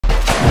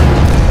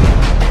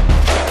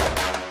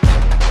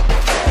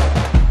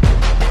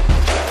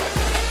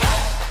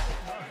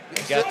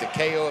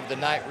KO of the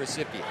night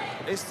recipient.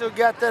 They still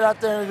got that out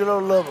there in good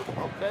old Lubbock.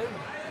 Okay.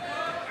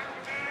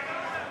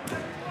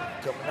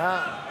 Coming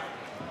out.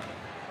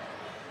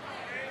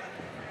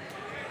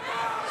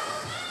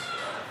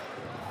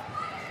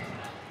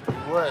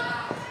 What?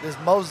 This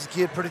Moises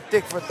kid pretty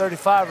thick for a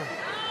 35er.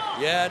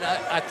 Yeah, and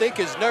I think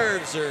his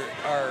nerves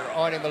are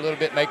on him a little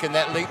bit, making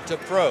that leap to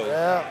pro.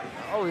 Yeah.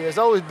 Oh, yeah, it's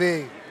always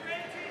big.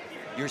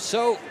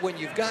 When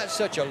you've got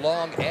such a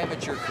long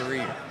amateur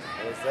career,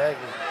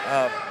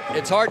 exactly.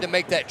 It's hard to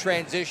make that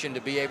transition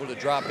to be able to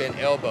drop in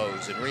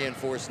elbows and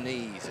reinforce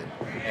knees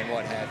and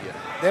what have you.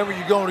 Then when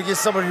you're going to get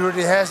somebody who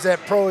already has that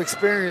pro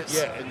experience.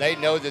 Yeah, and they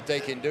know that they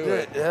can do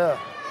it. Yeah,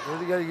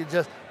 really got to get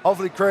just.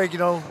 Hopefully, Craig,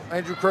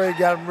 Andrew Craig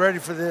got him ready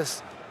for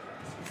this.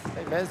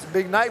 Hey, man, it's a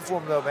big night for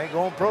him, though, man.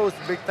 Going pro is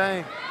a big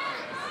thing.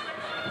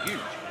 Huge.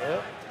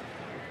 Yep.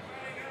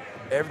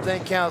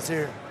 Everything counts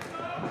here.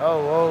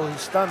 Oh, he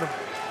stunned him.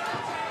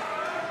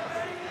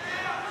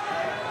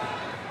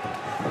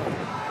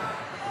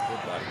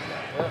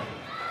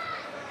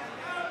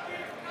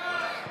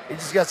 He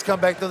just got to come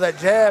back through that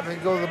jab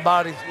and go to the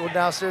body, go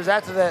downstairs.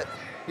 After that,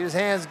 get his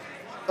hands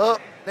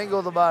up, then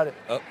go to the body.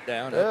 Up,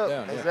 down, yep, up,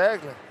 down.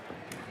 Exactly. Yeah.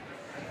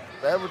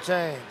 That will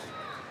change.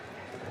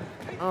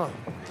 Okay.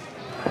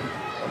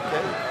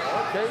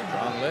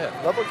 Strong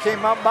left. Lubbock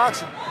came out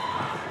boxing.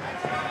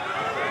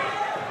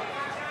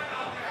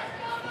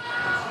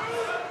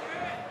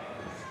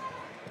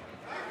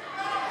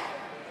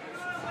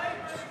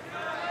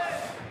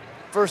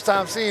 First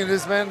time seeing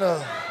this, man.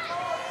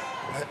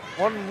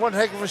 One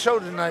heck of a show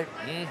tonight.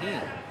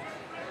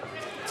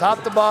 Mm-hmm.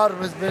 Top to bottom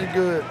has been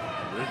good.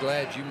 We're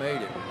glad you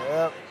made it.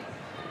 Yep.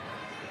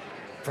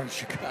 From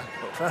Chicago.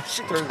 From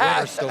Chicago. Through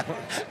winter storm.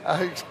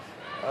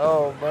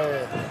 Oh,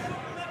 man.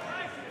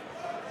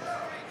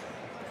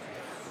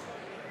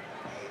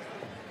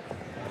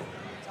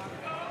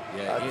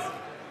 Yeah,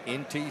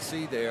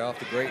 NTC there off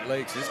the Great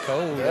Lakes. It's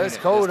cold. Yeah, it's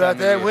cold out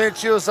there. Wind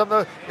chill.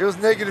 Something. It was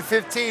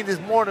 -15 this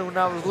morning when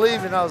I was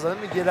leaving. I was like,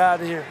 let me get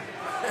out of here.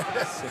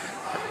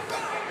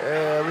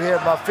 Yeah, we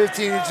had about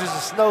 15 inches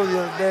of snow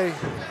the other day.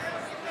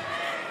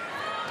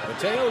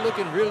 Mateo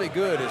looking really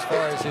good as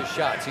far as his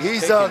shots.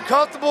 He's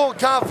comfortable and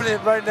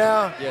confident right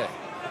now. Yeah.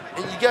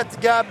 And you got the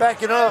guy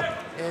backing up.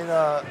 And,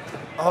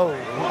 oh,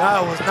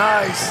 that was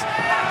nice.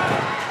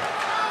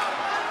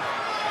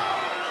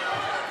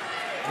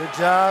 Good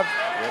job.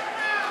 Yep.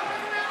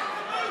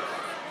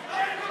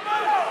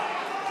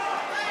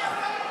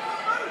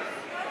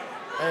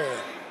 Man.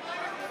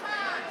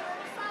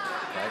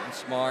 Fighting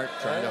smart,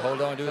 trying to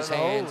hold on to his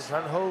hands.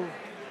 Trying to hold.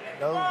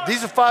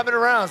 These are 5-minute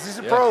rounds. These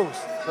are pros.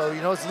 So,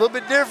 it's a little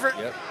bit different.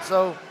 Yep.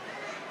 So,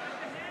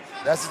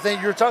 that's the thing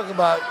you were talking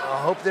about. I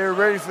hope they're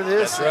ready for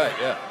this. That's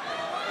right, yeah.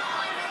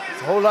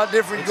 It's a whole lot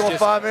different going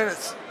 5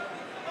 minutes.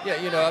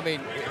 Yeah, I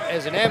mean,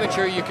 as an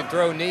amateur, you can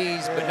throw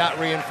knees, but not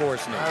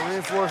reinforce knees. Not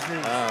reinforce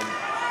knees.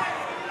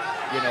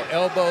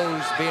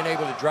 Elbows, being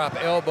able to drop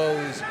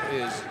elbows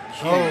is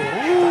huge.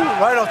 Oh,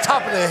 right on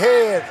top of the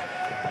head.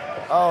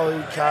 Oh,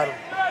 he caught him.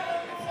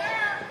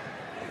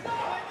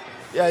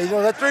 Yeah,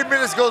 that 3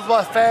 minutes goes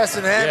by fast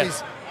in the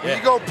Hammies. When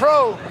you go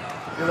pro,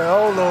 you're like,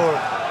 oh, Lord.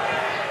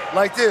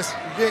 Like this,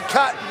 you're getting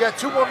caught, you got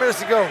 2 more minutes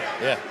to go.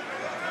 Yeah.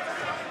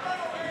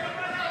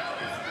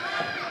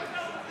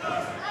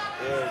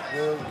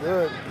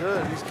 Good.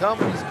 He's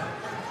coming.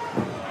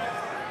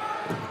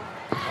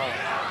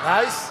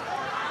 Nice.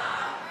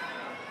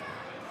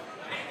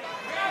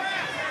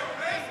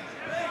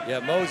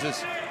 Yeah,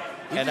 Moises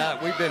and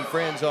we've been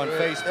friends on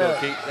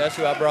Facebook. Yeah. That's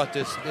who I brought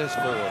this for.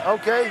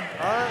 Okay,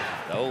 all right.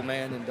 The old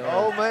man and dog.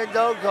 Old man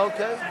dog,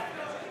 okay.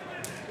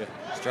 Yeah.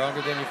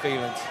 Stronger than your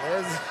feelings.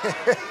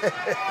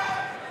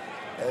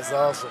 That's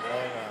awesome,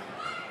 man.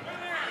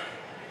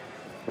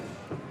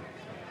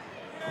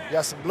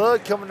 Got some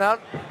blood coming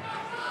out.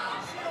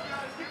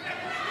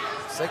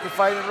 Second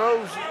fight in a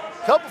row.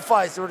 Couple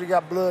fights already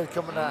got blood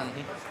coming out.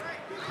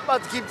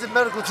 About to keep the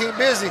medical team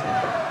busy.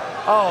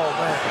 Oh,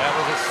 man. That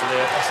was a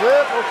slip. A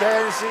slip? Okay, I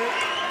didn't see it.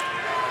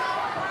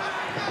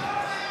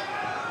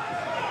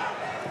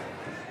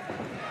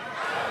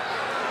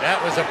 That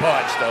was a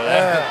punch, though.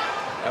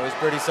 That was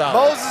pretty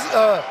solid.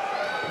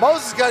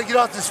 Moises got to get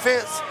off this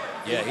fence.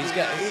 Yeah, I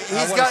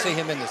want to see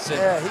him in the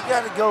center. Yeah, he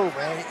got to go,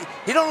 man.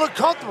 He don't look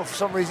comfortable for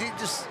some reason. He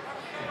just...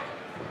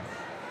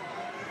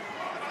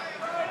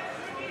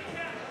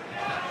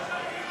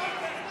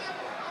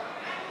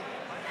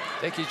 I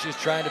think he's just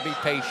trying to be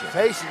patient.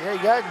 Patient,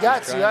 yeah,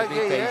 got to. Trying to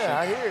be patient. Yeah,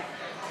 I hear it.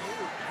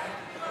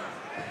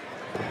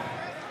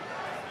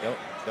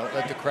 Don't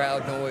let the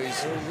crowd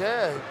noise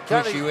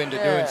push you into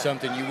doing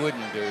something you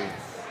wouldn't do.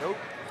 Nope,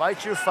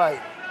 fight your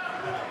fight.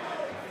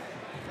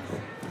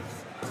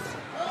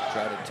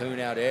 Try to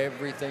tune out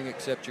everything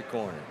except your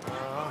corner.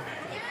 Tell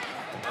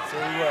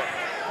you what,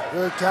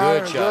 good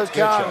counter,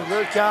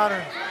 good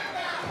counter.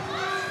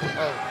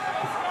 Oh.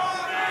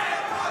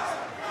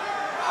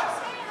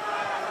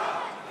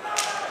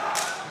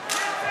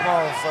 Come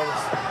on,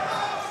 fellas.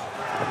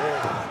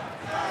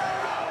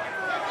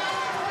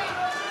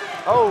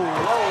 Oh,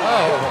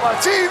 my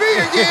TV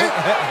again.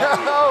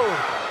 Oh.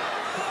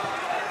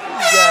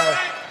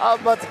 I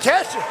was about to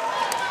catch you.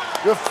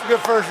 Good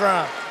first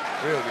round.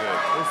 Real good.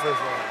 Good first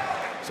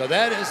round. So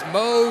that is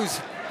Mo's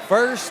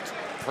first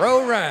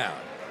pro round.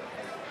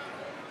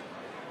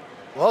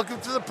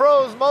 Welcome to the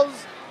pros,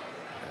 Moses.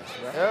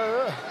 That's right.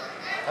 Yeah.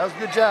 That was a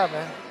good job,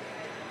 man.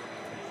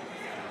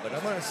 But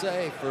I'm going to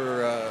say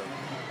for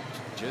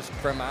just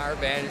from our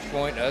vantage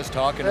point, us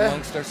talking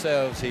amongst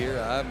ourselves here,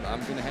 I'm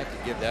going to have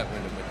to give that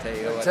one to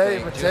Mateo. I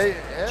think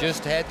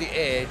just had the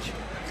edge.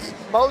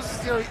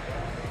 Moses, you know,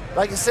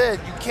 like I said,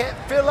 you can't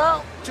fill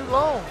out too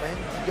long, man.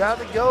 You got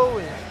to go,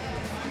 and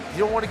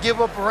you don't want to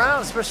give up a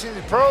round, especially in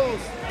the pros.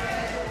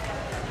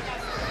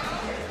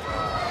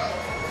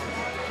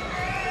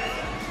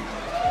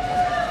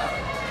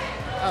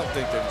 I don't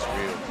think that's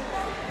real.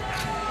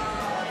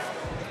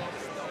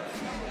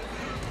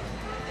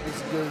 This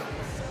is good.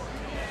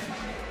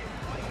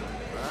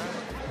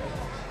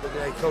 Look at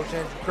that Coach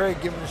Andrew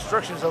Craig giving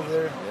instructions over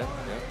there. Yep.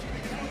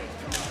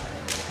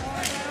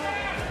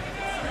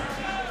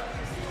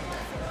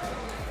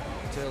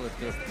 Tell if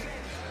the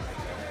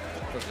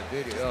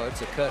video. Oh,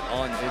 it's a cut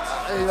on. It's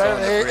on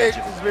the bridge.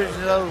 It's bridge of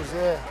the nose.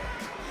 Yeah,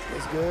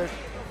 it's good.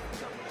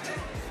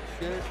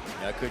 Good.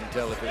 I couldn't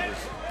tell if it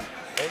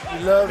was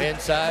You love it.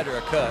 inside or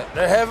a cut.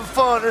 They're having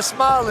fun. They're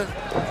smiling.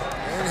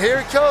 And here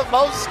he comes.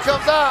 Moses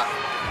comes out.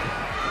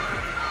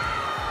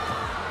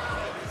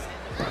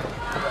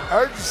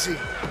 Urgency.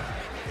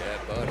 Yeah,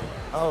 buddy.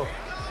 Oh,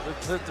 we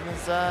clipped him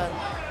inside.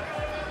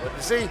 What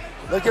you see?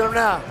 Look at him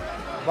now.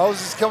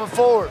 Moses coming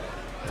forward.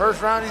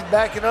 First round, he's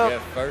backing up. Yeah,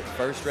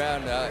 first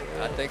round, I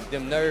think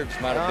them nerves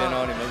might have been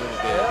on him a little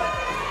bit.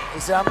 Yeah. He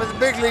said, I'm in the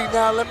big league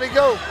now, let me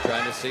go.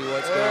 Trying to see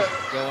what's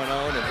going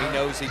on, and he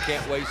knows he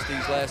can't waste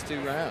these last 2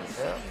 rounds.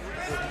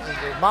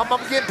 Yeah. Mom, I'm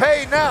getting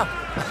paid now.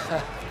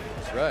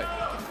 That's right.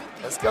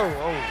 Let's go.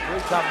 Oh,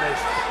 great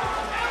combination.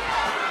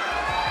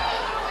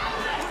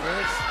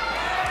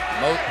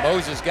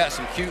 Moses got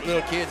some cute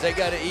little kids. They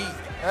got to eat.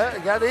 Yeah,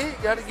 got to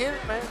eat, got to get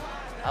it, man.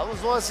 I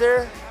was once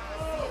there.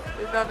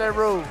 Been down that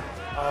road.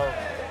 Oh.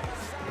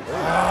 Ooh,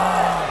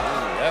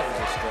 that was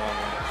a strong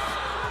one.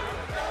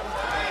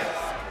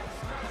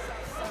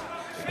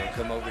 You're gonna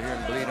come over here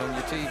and bleed on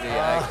your TV,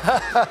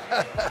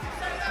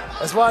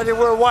 That's why I didn't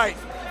wear white.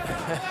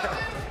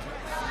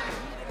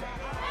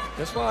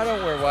 That's why I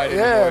don't wear white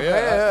anymore.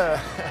 Yeah.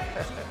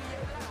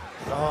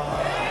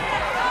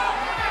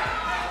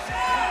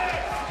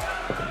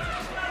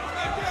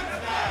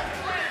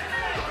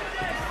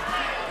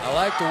 I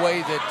like the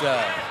way that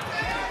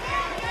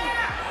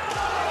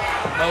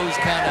Mo's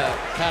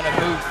kind of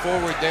moved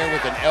forward there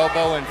with an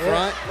elbow in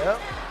front. Yep.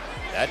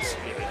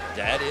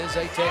 That is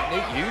a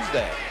technique. Use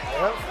that.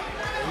 Yep.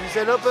 Use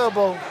that up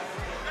elbow.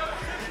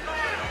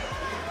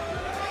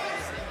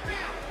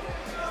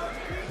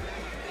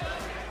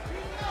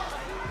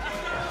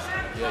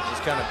 Yeah,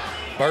 just kind of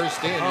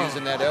burst in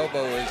using that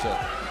elbow as a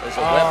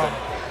weapon.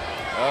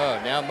 Oh,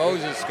 now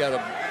Moses got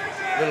a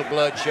little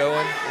blood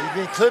showing. He's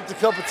been clipped a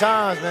couple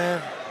times,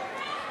 man.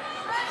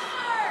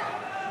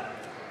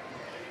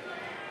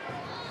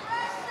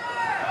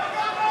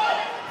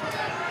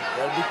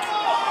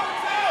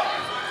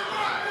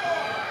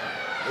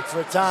 Look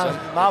for a time,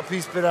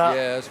 mouthpiece spit out.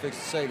 Yeah, I was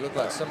fixing to say, looked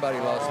like somebody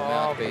lost a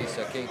mouthpiece.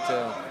 I can't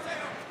tell. I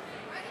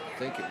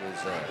think it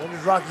was. When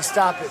did Rocky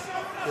stop it?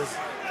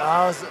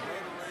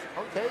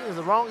 Okay, it was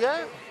the wrong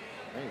guy.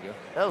 There you go.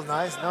 That was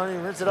nice. Don't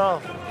even rinse it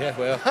off. Yeah,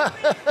 well. Oh,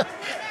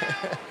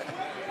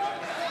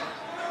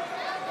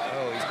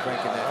 he's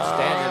cranking that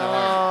standing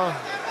arm.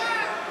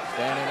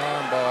 Standing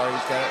arm bar.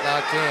 He's got it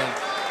locked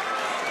in.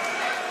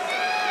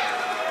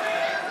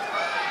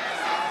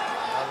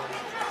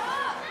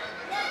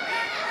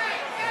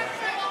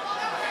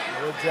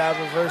 Good job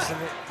reversing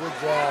it. Good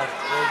job.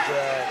 Good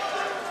job.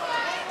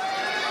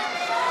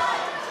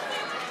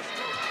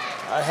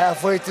 All right,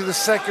 halfway through the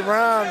second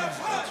round.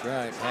 That's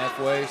right.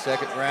 Halfway,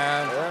 second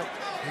round. Yeah.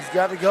 He's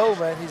got to go,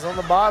 man. He's on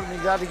the bottom. He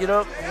got to get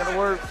up. He got to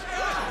work.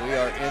 We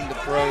are in the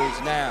pros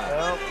now.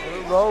 Well,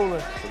 we're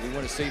rolling. So we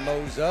want to see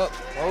Mo's up.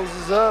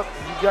 Moses up.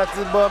 You got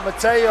the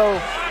Mateo.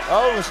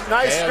 Oh, it's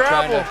nice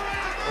scrabble.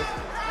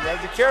 You got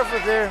to be careful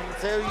there.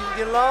 Mateo, you can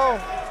get long.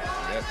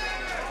 Yep.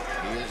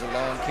 He is a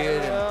long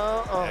kid.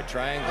 And that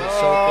triangle is so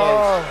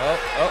close.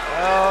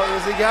 Oh,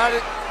 has he got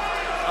it?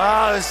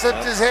 Oh, he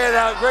slipped his head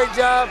out. Great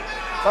job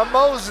by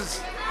Moses.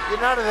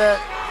 Getting out of that.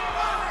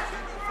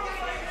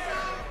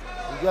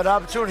 He got an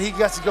opportunity. He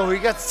got to go. He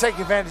got to take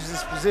advantage of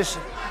this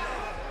position.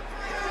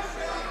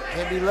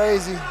 Can't be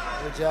lazy.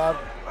 Good job.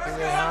 Get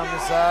that arm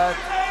inside.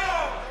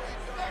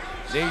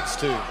 Needs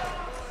to.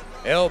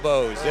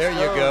 Elbows. There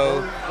you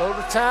go. Go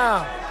to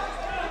town.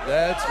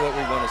 That's what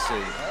we want to see.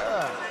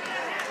 Yeah.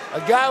 A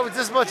guy with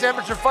this much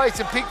amateur fights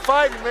and peak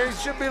fighting, man, he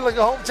should be like a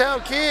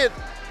hometown kid.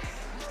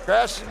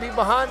 Crash should be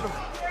behind him.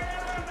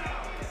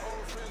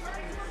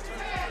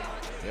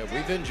 Yeah,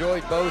 we've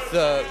enjoyed both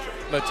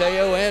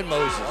Mateo and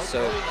Moises,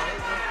 so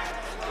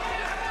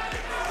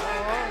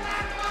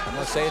I'm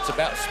gonna say it's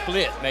about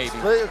split, maybe.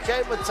 Split,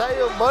 okay,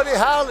 Mateo, Buddy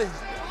Holly.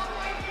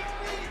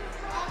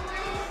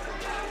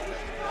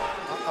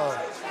 Uh-oh.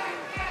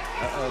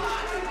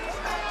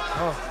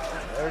 Oh,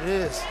 there it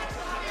is.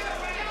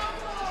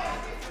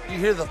 You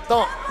hear the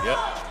thump. Yep.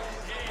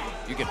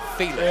 You can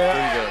feel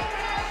it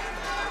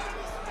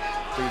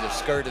through the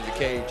skirt of the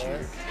cage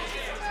here.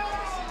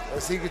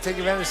 Let's see if he can take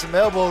advantage of some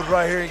elbows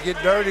right here and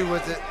get dirty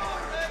with it.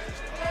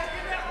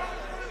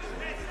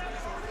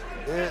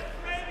 Yeah.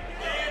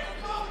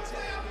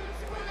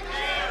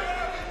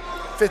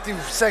 50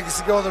 seconds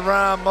to go in the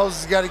round.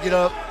 Moises got to get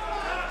up.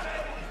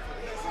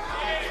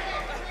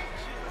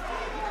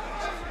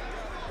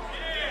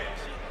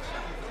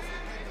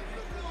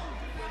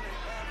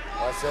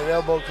 Watch that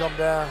elbow come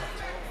down.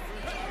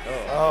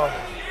 Oh.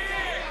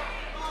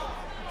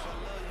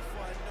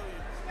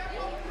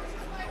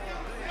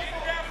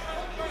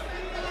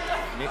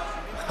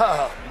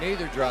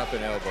 Neither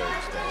dropping elbows,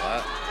 though.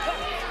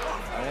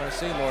 I want to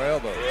see more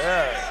elbows.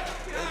 Yeah,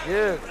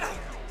 they're good.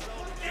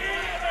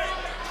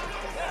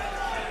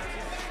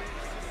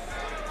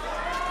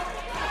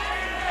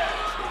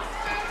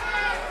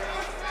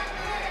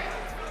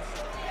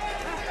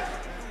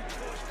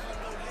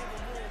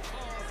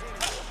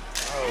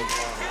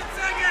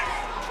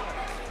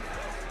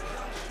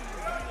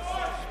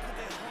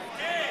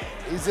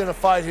 He's in a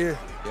fight here.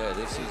 Yeah,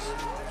 this is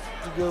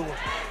a good one.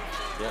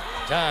 Yep.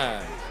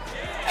 Time.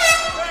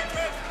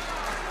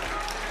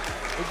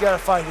 We got to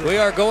fight here. We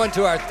are going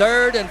to our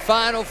third and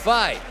final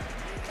fight.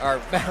 Our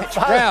match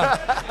round.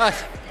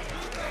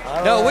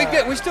 No,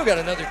 we still got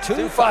another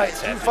two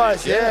fights. Two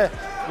fights, yeah.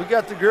 We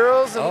got the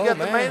girls and we got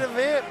the main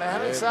event,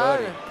 man. I'm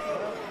excited.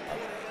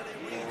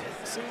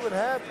 Let's see what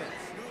happens.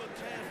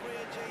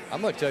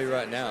 I'm going to tell you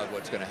right now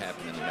what's going to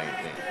happen in the main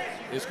event.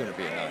 It's going to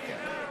be a knockout.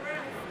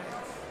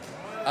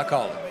 I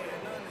call it.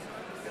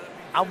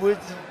 I'm with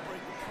you.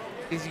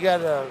 Because you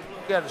got a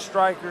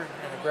striker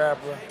and a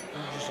grappler.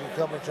 He's just gonna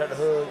come and try to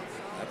hug.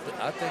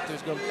 I think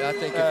there's gonna. I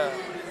think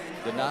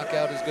the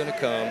knockout is gonna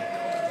come.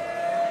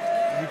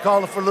 You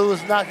calling for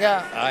Lewis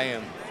knockout? I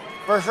am.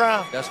 First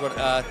round? That's what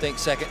I think.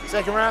 Second.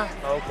 Second round?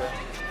 Okay.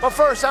 My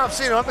first time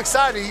seeing him. I'm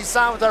excited. He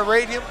signed with our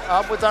Radium.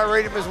 I'm with our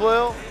Radium as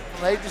well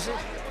from the agency.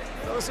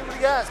 So let's see what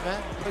he got,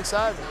 man. I'm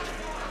excited.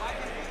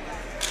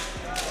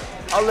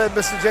 I'll let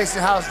Mr.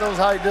 Jason House knows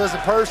how he does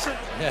in person.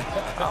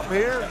 I'm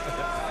here.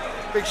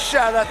 Big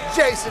shout out to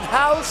Jason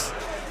House.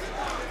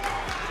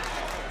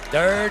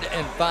 Third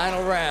and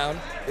final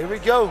round. Here we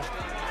go.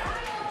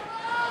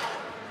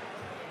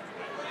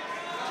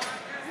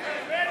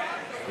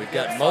 We've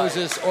got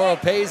Moises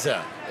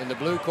Oropeza in the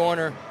blue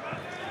corner.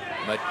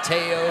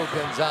 Mateo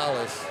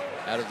Gonzalez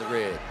out of the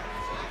red.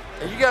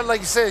 And you got,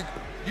 like you said,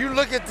 you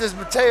look at this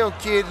Mateo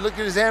kid, look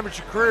at his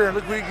amateur career, and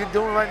look what he's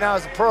doing right now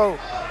as a pro.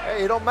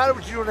 Hey, it don't matter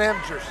what you do in the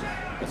amateurs.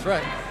 That's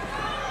right.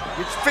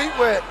 Get your feet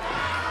wet.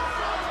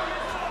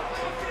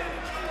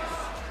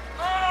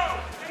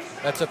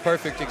 That's a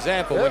perfect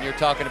example when you're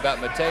talking about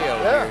Mateo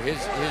here.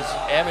 His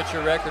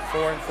amateur record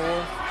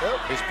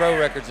 4-4. His pro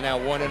record's now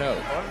 1-0.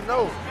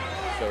 1-0.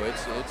 So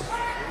it's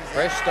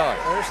fresh start.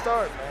 Fresh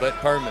start, man. But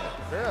permanent.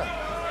 Yeah.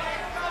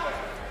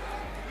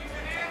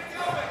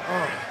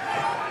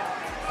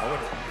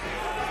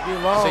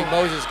 See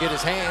Moises get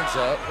his hands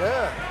up.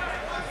 Yeah.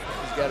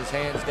 He's got his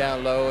hands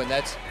down low, and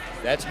that's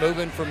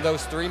moving from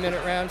those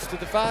 3-minute rounds to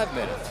the 5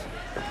 minutes.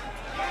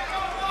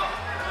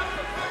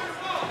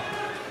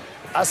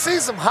 I see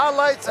some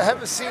highlights. I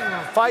haven't seen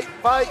him fight,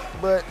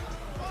 but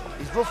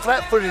he's real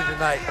flat-footed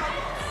tonight.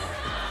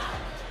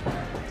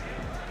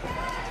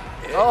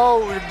 Yeah.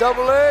 Oh, the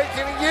double leg,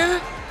 can he get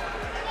it?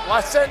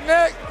 Watch that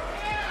neck.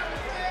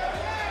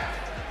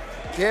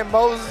 Can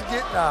Moises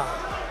get now?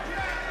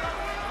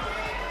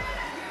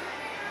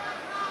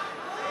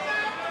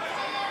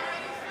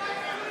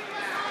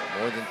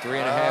 More than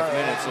 3.5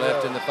 minutes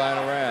left in the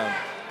final round.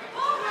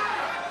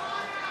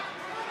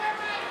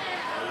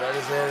 Let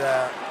his head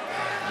out.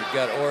 You've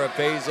got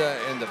Oropeza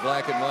in the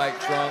black and white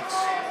trunks,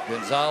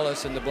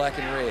 Gonzalez in the black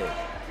and red.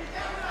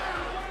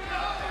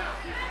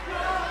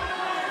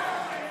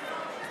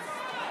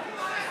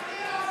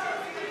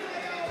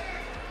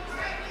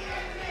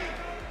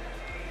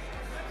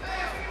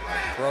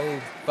 Pro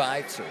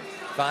fights are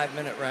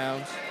 5-minute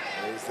rounds.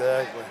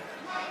 Exactly.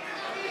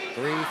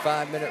 3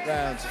 5-minute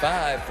rounds,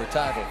 5 for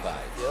title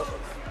fights. Yep.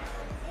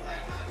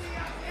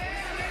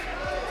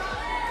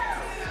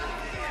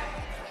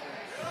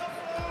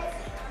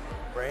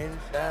 Brain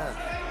down.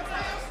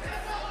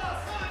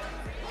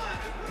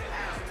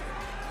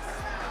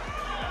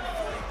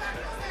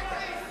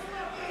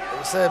 Like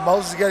I said,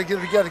 Moises got to get.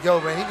 We got to go,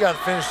 man. He got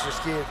to finish this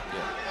kid.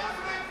 Yeah.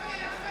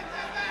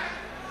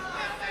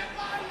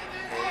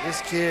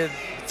 This kid,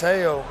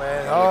 Mateo,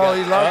 man. Oh,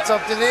 he locked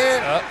something in.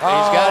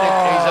 He's got it.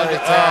 He's under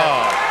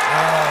attack.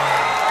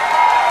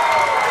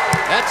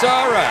 That's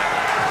all right.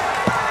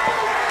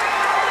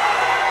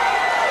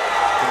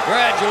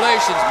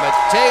 Congratulations,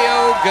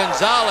 Mateo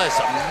Gonzalez,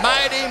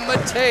 mighty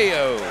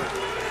Mateo,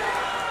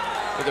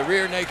 with a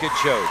rear naked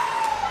choke.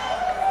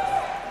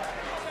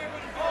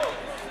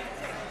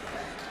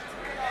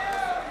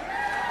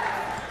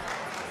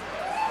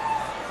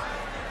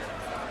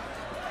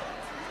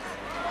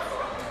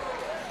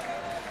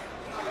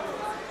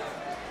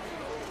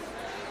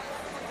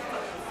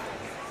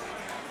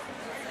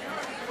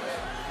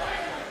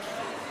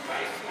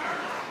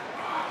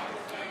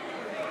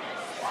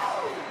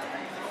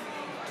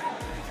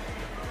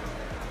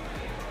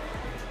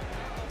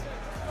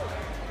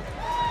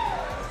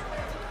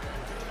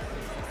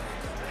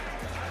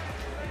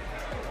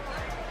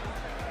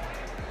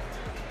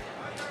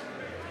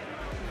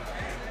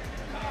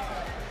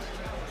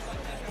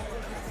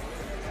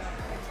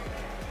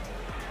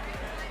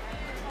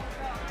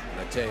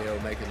 Mateo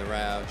making the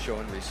round,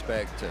 showing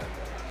respect to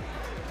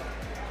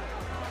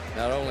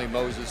not only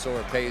Moises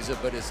Oropeza,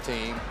 but his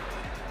team.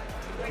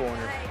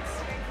 Corner.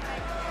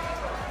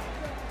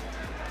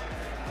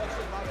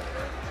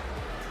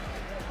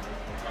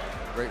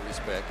 Great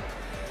respect.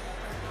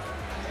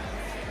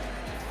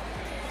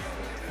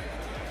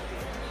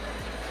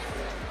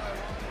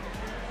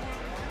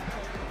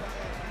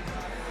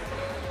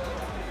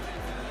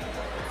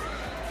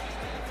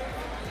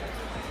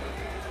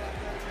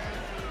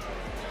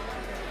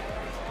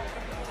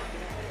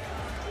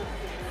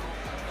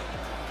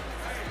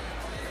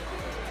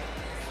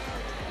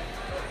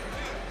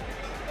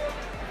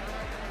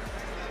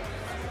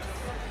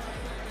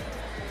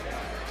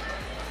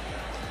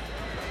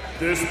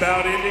 This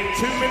bout ending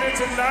 2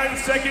 minutes and 9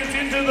 seconds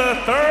into the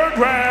third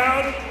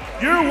round.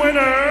 Your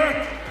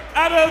winner,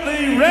 out of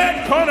the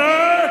red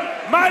corner,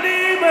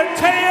 mighty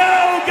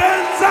Mateo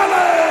Gonzalez.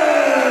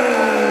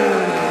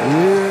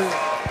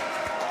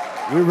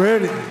 Yeah, we're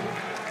ready.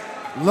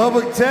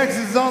 Lubbock,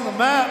 Texas is on the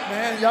map,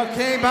 man. Y'all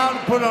came out and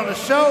put on a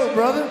show,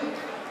 brother.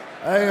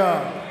 Hey,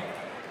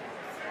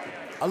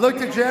 I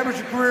looked at your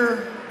amateur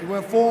career. You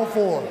went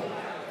 4-4.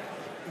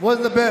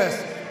 Wasn't the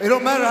best. It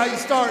don't matter how you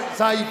start, it's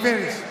how you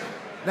finish.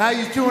 Now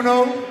you're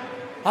 2-0.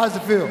 How's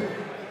it feel?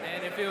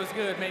 Man, it feels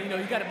good, man. You know,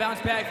 you got to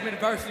bounce back from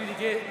adversity to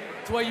get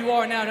to where you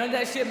are now. None of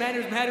that shit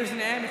matters in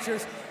the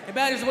amateurs. It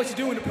matters what you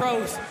do in the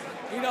pros.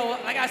 You know,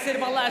 like I said in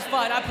my last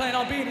fight, I plan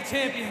on being the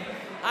champion.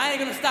 I ain't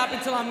gonna stop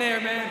until I'm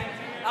there, man.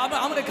 I'm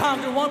gonna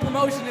conquer one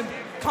promotion and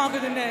conquer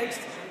the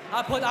next.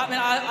 I'm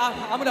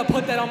gonna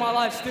put that on my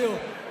life still.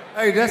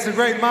 Hey, that's a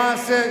great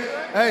mindset.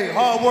 Hey,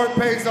 hard work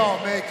pays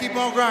off, man. Keep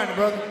on grinding,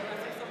 brother.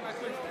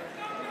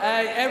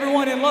 Hey,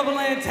 everyone in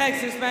Loverland,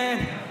 Texas,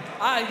 man.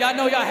 Y'all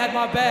know y'all had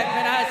my back,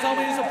 man. I had so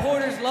many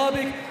supporters,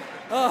 Lubbock,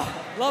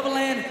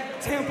 Loverland,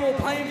 Temple,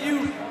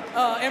 Plainview,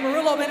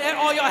 Amarillo, man.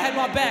 All y'all had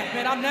my back,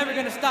 man. I'm never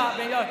gonna stop,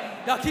 man.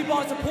 Y'all keep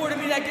on supporting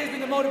me. That gives me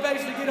the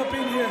motivation to get up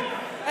in here.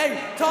 Hey,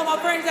 to all my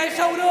friends that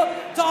showed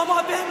up, to all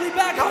my family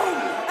back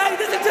home, hey,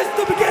 this is just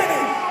the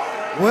beginning.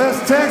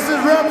 West Texas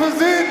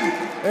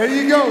representing. There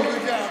you go.